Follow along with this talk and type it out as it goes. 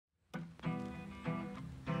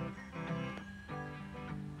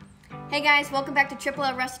Hey guys, welcome back to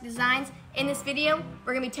TripleLRusticDesigns. In this video,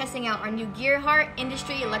 we're going to be testing out our new Gearheart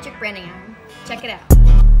Industry electric branding iron. Check it out.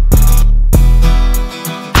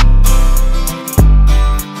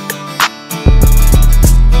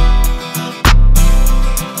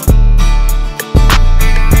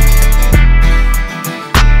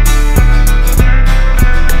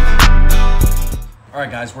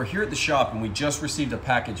 Alright guys, we're here at the shop and we just received a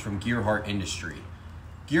package from Gearheart Industry.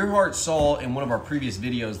 Gearheart saw in one of our previous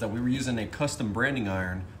videos that we were using a custom branding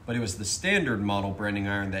iron, but it was the standard model branding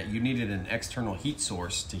iron that you needed an external heat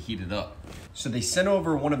source to heat it up. So they sent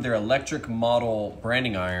over one of their electric model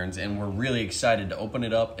branding irons and we're really excited to open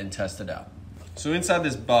it up and test it out. So inside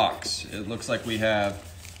this box, it looks like we have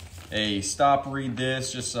a stop, read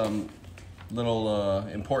this, just some little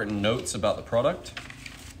important notes about the product.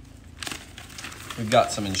 We've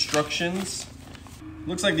got some instructions.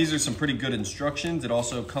 Looks like these are some pretty good instructions. It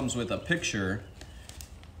also comes with a picture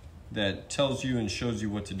that tells you and shows you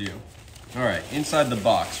what to do. All right, inside the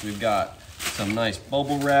box, we've got some nice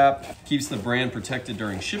bubble wrap. Keeps the brand protected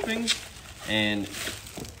during shipping. And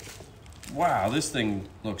wow, this thing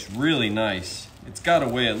looks really nice. It's got to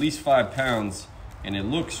weigh at least 5 pounds and it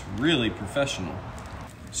looks really professional.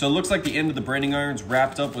 So it looks like the end of the branding iron's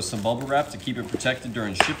wrapped up with some bubble wrap to keep it protected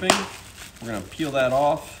during shipping. We're gonna peel that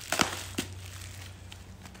off.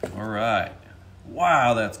 All right.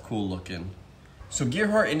 Wow, that's cool looking. So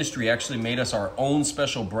Gearheart Industry actually made us our own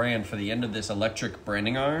special brand for the end of this electric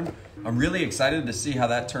branding iron. I'm really excited to see how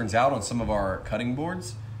that turns out on some of our cutting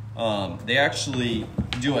boards. They actually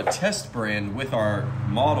do a test brand with our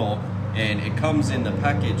model and it comes in the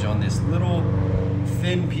package on this little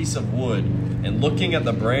thin piece of wood. And looking at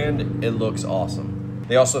the brand, it looks awesome.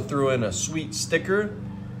 They also threw in a sweet sticker.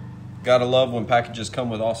 Gotta love when packages come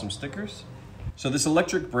with awesome stickers. So this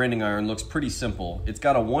electric branding iron looks pretty simple. It's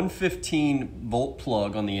got a 115 volt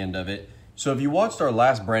plug on the end of it. So if you watched our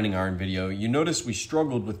last branding iron video, you noticed we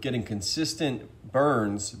struggled with getting consistent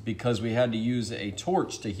burns because we had to use a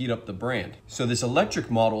torch to heat up the brand. So this electric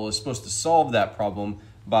model is supposed to solve that problem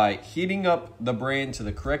by heating up the brand to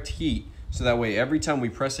the correct heat, so that way every time we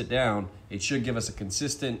press it down, it should give us a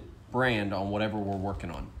consistent brand on whatever we're working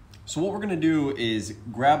on. So what we're gonna do is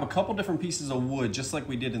grab a couple different pieces of wood, just like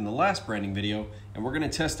we did in the last branding video, and we're gonna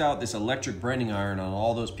test out this electric branding iron on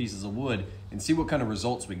all those pieces of wood and see what kind of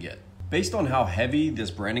results we get. Based on how heavy this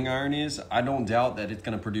branding iron is, I don't doubt that it's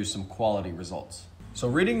gonna produce some quality results. So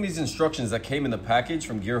reading these instructions that came in the package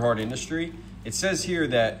from Gearheart Industry, it says here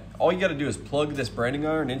that all you gotta do is plug this branding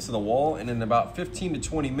iron into the wall, and in about 15 to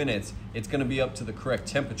 20 minutes, it's gonna be up to the correct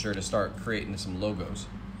temperature to start creating some logos.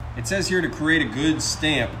 It says here to create a good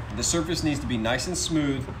stamp, the surface needs to be nice and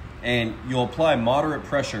smooth, and you'll apply moderate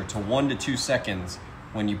pressure to 1 to 2 seconds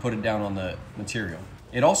when you put it down on the material.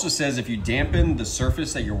 It also says if you dampen the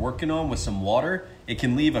surface that you're working on with some water, it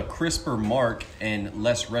can leave a crisper mark and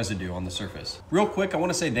less residue on the surface. Real quick, I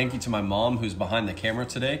want to say thank you to my mom who's behind the camera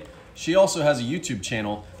today. She also has a YouTube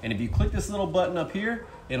channel, and if you click this little button up here,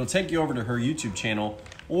 it'll take you over to her YouTube channel,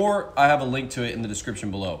 or I have a link to it in the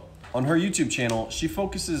description below. On her YouTube channel, she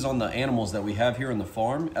focuses on the animals that we have here on the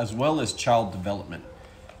farm, as well as child development.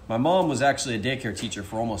 My mom was actually a daycare teacher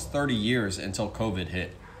for almost 30 years until COVID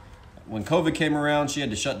hit. When COVID came around, she had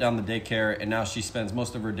to shut down the daycare, and now she spends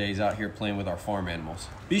most of her days out here playing with our farm animals.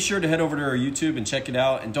 Be sure to head over to her YouTube and check it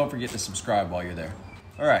out, and don't forget to subscribe while you're there.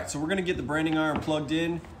 All right, so we're gonna get the branding iron plugged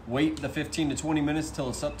in, wait the 15 to 20 minutes till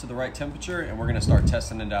it's up to the right temperature, and we're gonna start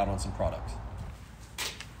testing it out on some products.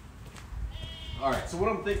 All right, so what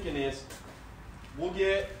I'm thinking is we'll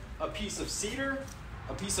get a piece of cedar,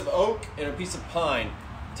 a piece of oak, and a piece of pine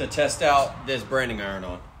to test out this branding iron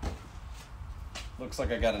on. Looks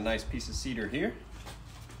like I got a nice piece of cedar here.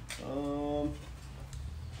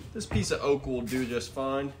 This piece of oak will do just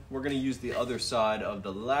fine. We're gonna use the other side of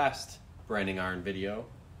the last branding iron video.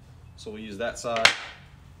 So we'll use that side.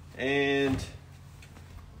 And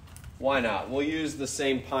why not? We'll use the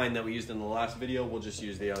same pine that we used in the last video. We'll just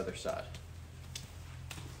use the other side.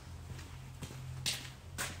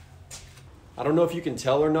 I don't know if you can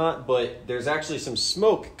tell or not, but there's actually some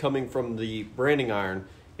smoke coming from the branding iron.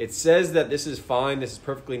 It says that this is fine, this is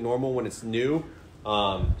perfectly normal when it's new,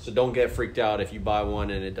 so don't get freaked out if you buy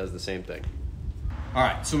one and it does the same thing. All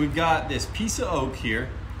right, so we've got this piece of oak here,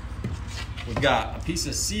 we've got a piece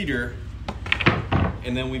of cedar,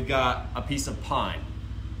 and then we've got a piece of pine.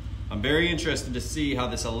 I'm very interested to see how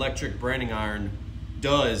this electric branding iron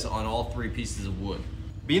does on all 3 pieces of wood.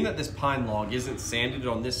 Being that this pine log isn't sanded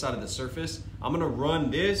on this side of the surface, I'm gonna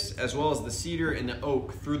run this as well as the cedar and the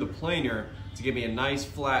oak through the planer to give me a nice,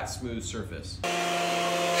 flat, smooth surface.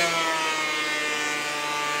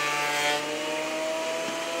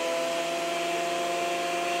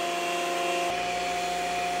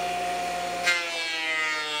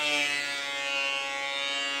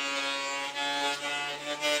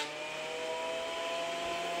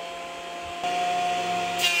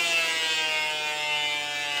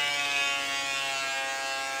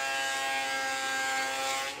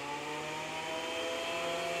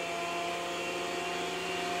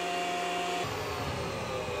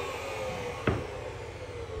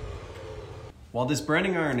 While this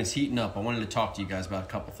branding iron is heating up, I wanted to talk to you guys about a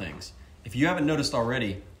couple things. If you haven't noticed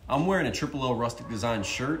already, I'm wearing a Triple L Rustic Designs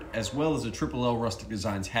shirt as well as a Triple L Rustic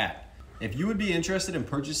Designs hat. If you would be interested in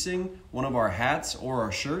purchasing one of our hats or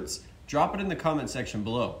our shirts, drop it in the comment section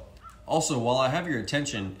below. Also, while I have your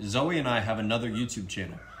attention, Zoe and I have another YouTube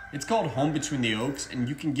channel. It's called Home Between the Oaks, and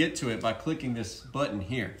you can get to it by clicking this button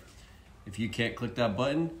here. If you can't click that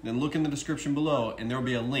button, then look in the description below and there will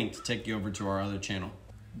be a link to take you over to our other channel.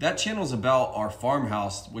 That channel is about our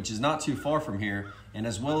farmhouse, which is not too far from here, and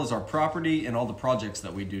as well as our property and all the projects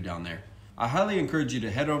that we do down there. I highly encourage you to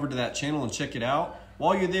head over to that channel and check it out.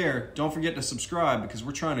 While you're there, don't forget to subscribe because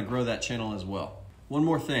we're trying to grow that channel as well. One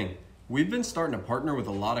more thing, we've been starting to partner with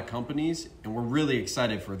a lot of companies and we're really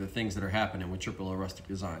excited for the things that are happening with Triple L Rustic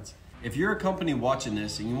Designs. If you're a company watching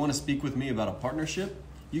this and you want to speak with me about a partnership,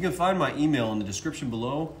 you can find my email in the description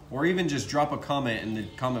below or even just drop a comment in the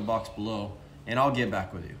comment box below and I'll get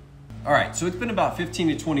back with you. All right, so it's been about 15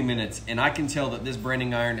 to 20 minutes and I can tell that this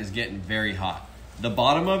branding iron is getting very hot. The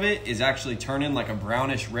bottom of it is actually turning like a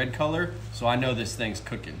brownish red color, so I know this thing's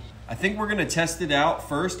cooking. I think we're gonna test it out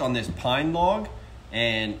first on this pine log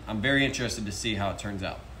and I'm very interested to see how it turns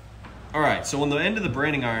out. All right, so on the end of the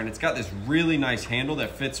branding iron, it's got this really nice handle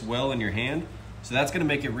that fits well in your hand. So that's gonna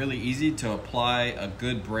make it really easy to apply a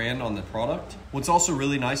good brand on the product. What's also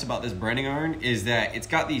really nice about this branding iron is that it's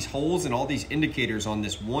got these holes and all these indicators on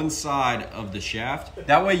this one side of the shaft.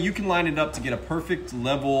 That way you can line it up to get a perfect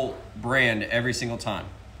level brand every single time.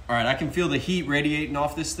 All right, I can feel the heat radiating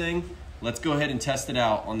off this thing. Let's go ahead and test it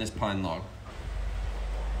out on this pine log.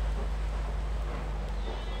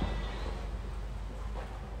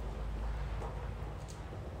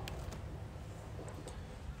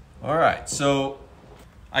 All right, so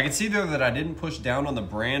I can see there that I didn't push down on the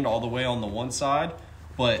brand all the way on the one side,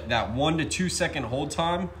 but that 1 to 2 second hold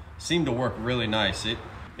time seemed to work really nice. It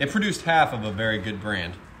produced half of a very good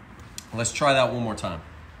brand. Let's try that one more time.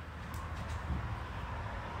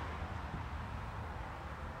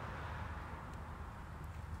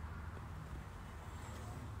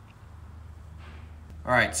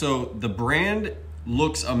 All right, so the brand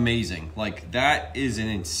looks amazing. Like that is an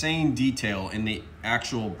insane detail in the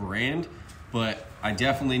actual brand, but I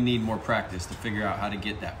definitely need more practice to figure out how to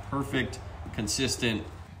get that perfect, consistent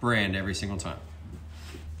brand every single time.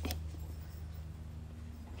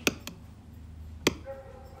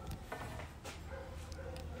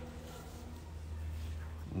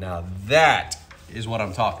 Now that is what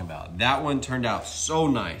I'm talking about. That one turned out so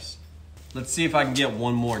nice. Let's see if I can get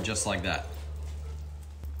one more just like that.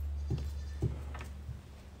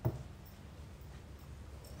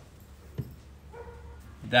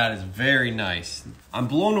 That is very nice. I'm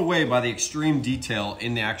blown away by the extreme detail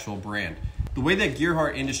in the actual brand. The way that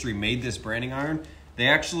Gearheart Industry made this branding iron, they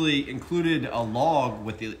actually included a log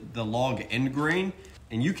with the log end grain,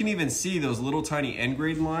 and you can even see those little tiny end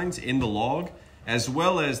grain lines in the log, as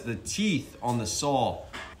well as the teeth on the saw.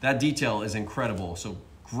 That detail is incredible. So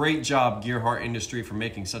great job, Gearheart Industry, for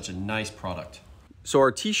making such a nice product. So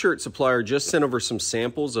our t-shirt supplier just sent over some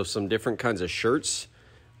samples of some different kinds of shirts.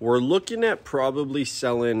 We're looking at probably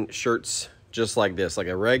selling shirts just like this, like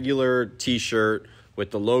a regular t-shirt with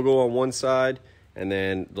the logo on one side and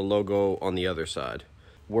then the logo on the other side.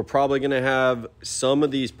 We're probably gonna have some of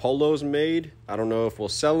these polos made. I don't know if we'll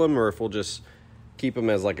sell them or if we'll just keep them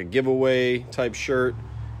as like a giveaway type shirt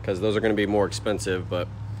because those are gonna be more expensive, but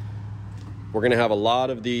we're gonna have a lot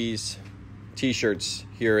of these t-shirts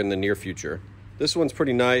here in the near future. This one's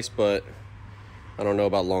pretty nice, but I don't know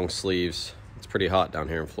about long sleeves. It's pretty hot down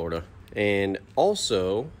here in Florida. And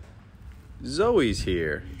also, Zoe's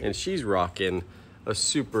here, and she's rocking a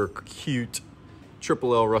super cute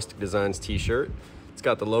Triple L Rustic Designs t-shirt. It's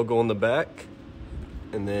got the logo on the back,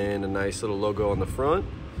 and then a nice little logo on the front.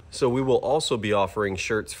 So we will also be offering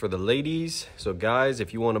shirts for the ladies. So guys,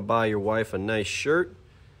 if you want to buy your wife a nice shirt,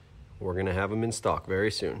 we're gonna have them in stock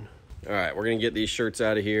very soon. All right, we're gonna get these shirts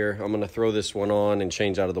out of here. I'm gonna throw this one on and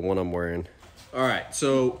change out of the one I'm wearing. All right,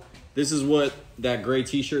 so this is what that gray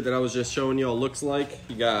t-shirt that I was just showing y'all looks like.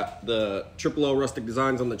 You got the Triple L Rustic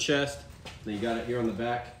Designs on the chest, then you got it here on the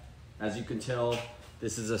back. As you can tell,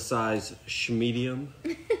 this is a size medium.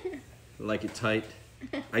 I like it tight.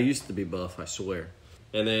 I used to be buff, I swear.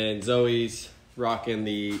 And then Zoe's rocking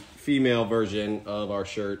the female version of our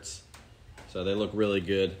shirts. So they look really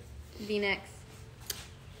good. V-necks.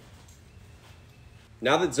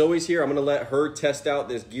 Now that Zoe's here, I'm gonna let her test out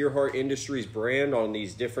this Gearheart Industries brand on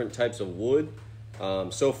these different types of wood.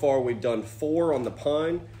 So far we've done 4 on the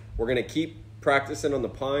pine. We're gonna keep practicing on the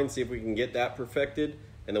pine, see if we can get that perfected,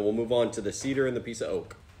 and then we'll move on to the cedar and the piece of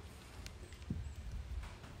oak.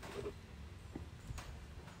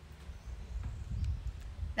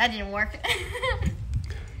 That didn't work.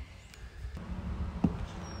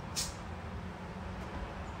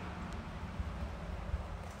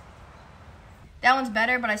 That one's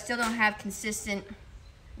better, but I still don't have consistent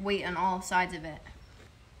weight on all sides of it.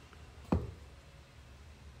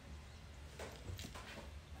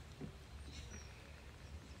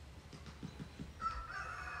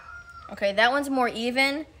 Okay, that one's more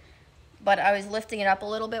even, but I was lifting it up a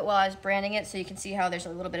little bit while I was branding it, so you can see how there's a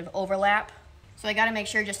little bit of overlap. So I gotta make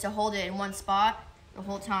sure just to hold it in one spot the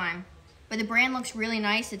whole time. But the brand looks really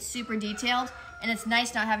nice, it's super detailed, and it's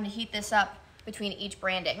nice not having to heat this up between each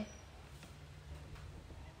branding.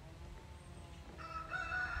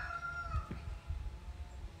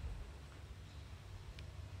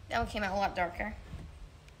 That one came out a lot darker.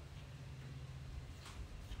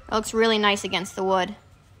 It looks really nice against the wood.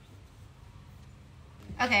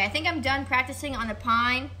 Okay, I think I'm done practicing on the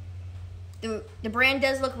pine. The brand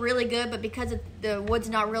does look really good, but because the wood's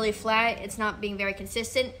not really flat, it's not being very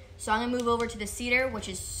consistent. So I'm gonna move over to the cedar, which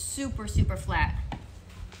is super, super flat.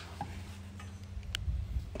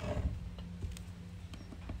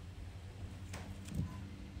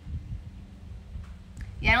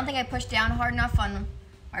 Yeah, I don't think I pushed down hard enough on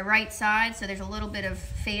my right side, so there's a little bit of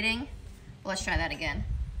fading. Well, let's try that again.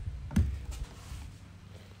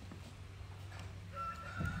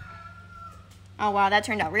 Oh wow, that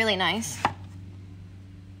turned out really nice.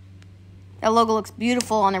 That logo looks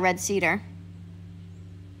beautiful on the red cedar.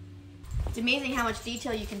 It's amazing how much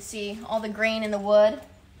detail you can see, all the grain in the wood.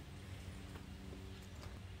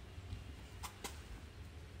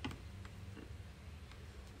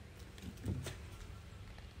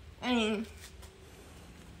 I mean,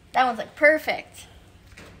 that one's like perfect.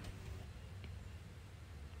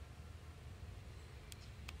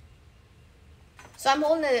 So I'm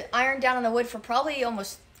holding the iron down on the wood for probably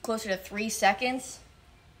almost closer to 3 seconds.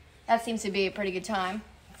 That seems to be a pretty good time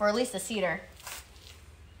for at least the cedar.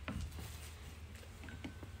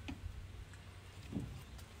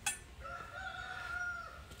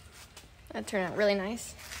 That turned out really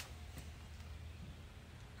nice.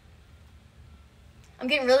 I'm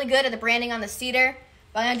getting really good at the branding on the cedar,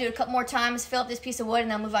 but I'm gonna do it a couple more times, fill up this piece of wood,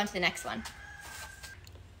 and then I'll move on to the next one.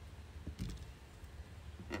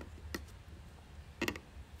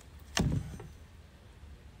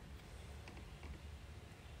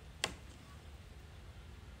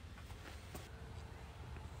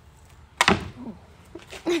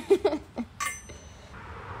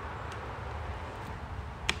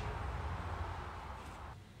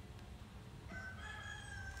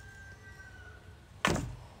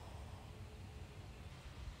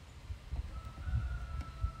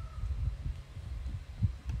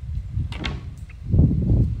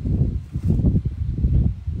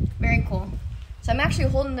 Very cool. So I'm actually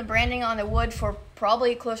holding the branding on the wood for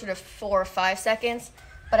probably closer to 4 or 5 seconds,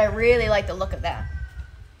 but I really like the look of that.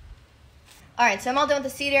 All right, so I'm all done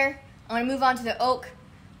with the cedar. I'm gonna move on to the oak.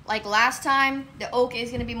 Like last time, the oak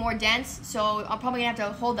is gonna be more dense, so I'm probably gonna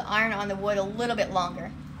have to hold the iron on the wood a little bit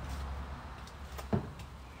longer.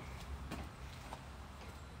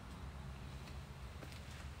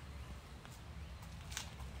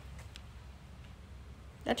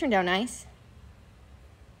 That turned out nice.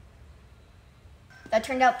 That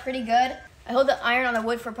turned out pretty good. I hold the iron on the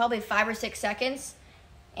wood for probably 5 or 6 seconds,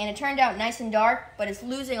 and it turned out nice and dark, but it's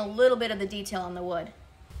losing a little bit of the detail on the wood.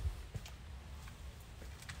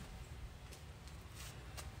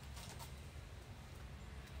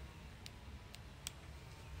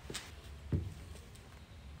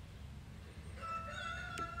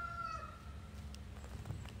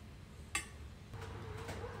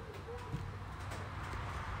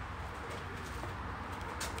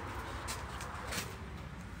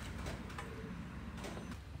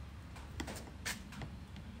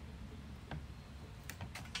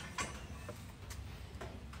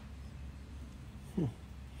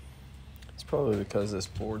 It's probably because this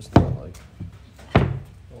board's not like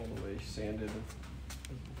all the way sanded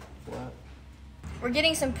and flat. We're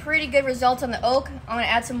getting some pretty good results on the oak. I'm gonna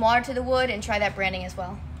add some water to the wood and try that branding as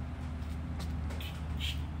well.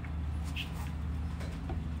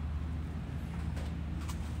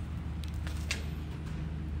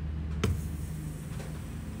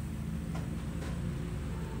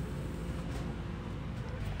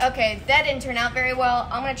 Okay, that didn't turn out very well.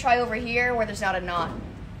 I'm gonna try over here where there's not a knot.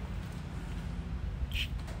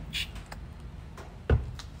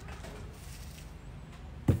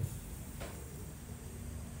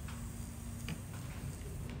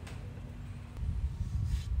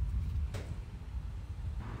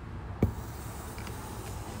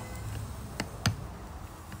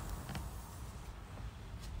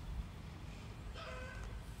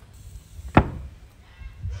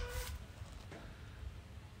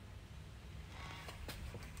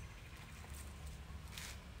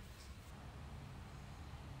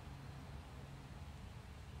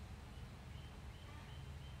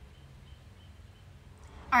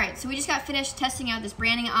 All right, so we just got finished testing out this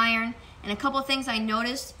branding iron, and a couple of things I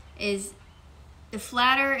noticed is the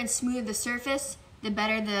flatter and smoother the surface, the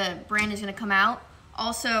better the brand is gonna come out.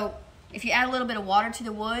 Also, if you add a little bit of water to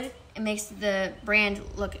the wood, it makes the brand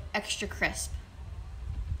look extra crisp.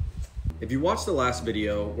 If you watched the last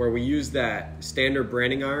video where we used that standard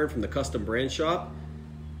branding iron from the custom brand shop,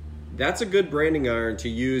 that's a good branding iron to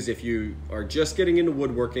use if you are just getting into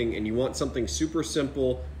woodworking and you want something super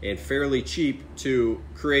simple and fairly cheap to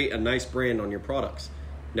create a nice brand on your products.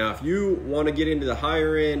 Now, if you want to get into the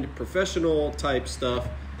higher end professional type stuff,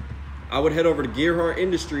 I would head over to Gearheart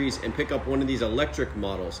Industries and pick up one of these electric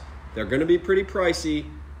models. They're going to be pretty pricey,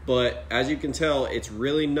 but as you can tell, it's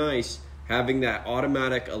really nice having that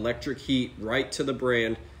automatic electric heat right to the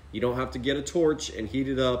brand. You don't have to get a torch and heat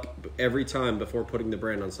it up every time before putting the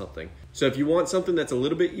brand on something. So if you want something that's a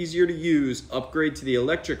little bit easier to use, upgrade to the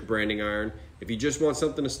electric branding iron. If you just want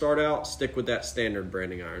something to start out, stick with that standard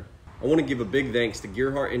branding iron. I want to give a big thanks to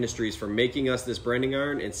Gearheart Industries for making us this branding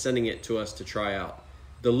iron and sending it to us to try out.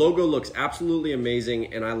 The logo looks absolutely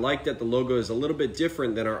amazing, and I like that the logo is a little bit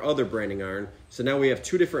different than our other branding iron. So now we have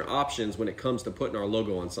two different options when it comes to putting our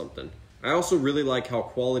logo on something. I also really like how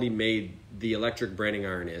quality made the electric branding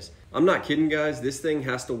iron is. I'm not kidding, guys. This thing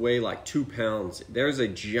has to weigh like 2 pounds. There's a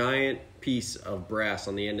giant piece of brass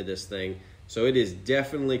on the end of this thing. So it is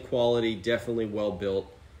definitely quality, definitely well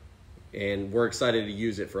built, and we're excited to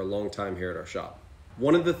use it for a long time here at our shop.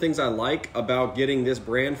 One of the things I like about getting this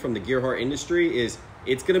brand from the Gearheart Industry is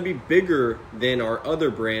it's gonna be bigger than our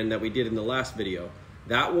other brand that we did in the last video.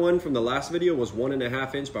 That one from the last video was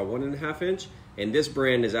 1.5 inch by 1.5 inch, and this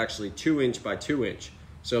brand is actually 2 inch by 2 inch.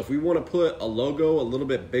 So if we want to put a logo a little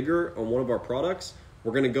bit bigger on one of our products,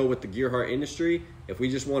 we're going to go with the Gearheart Industry. If we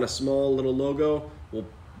just want a small little logo, we'll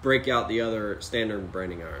break out the other standard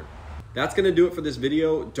branding iron. That's going to do it for this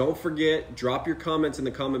video. Don't forget, drop your comments in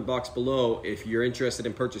the comment box below if you're interested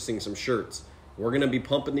in purchasing some shirts. We're going to be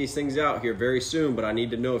pumping these things out here very soon, but I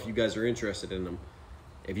need to know if you guys are interested in them.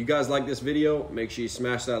 If you guys like this video, make sure you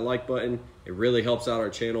smash that like button. It really helps out our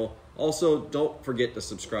channel. Also, don't forget to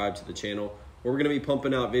subscribe to the channel. We're going to be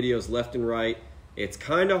pumping out videos left and right. It's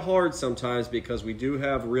kind of hard sometimes because we do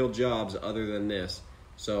have real jobs other than this.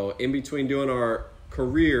 So in between doing our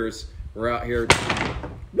careers, we're out here.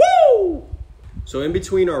 Woo! So in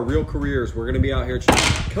between our real careers, we're going to be out here.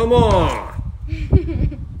 Come on!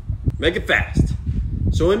 Make it fast.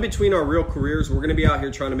 So in between our real careers, we're going to be out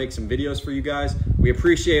here trying to make some videos for you guys. We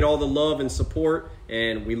appreciate all the love and support,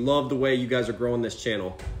 and we love the way you guys are growing this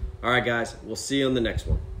channel. All right, guys, we'll see you on the next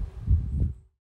one.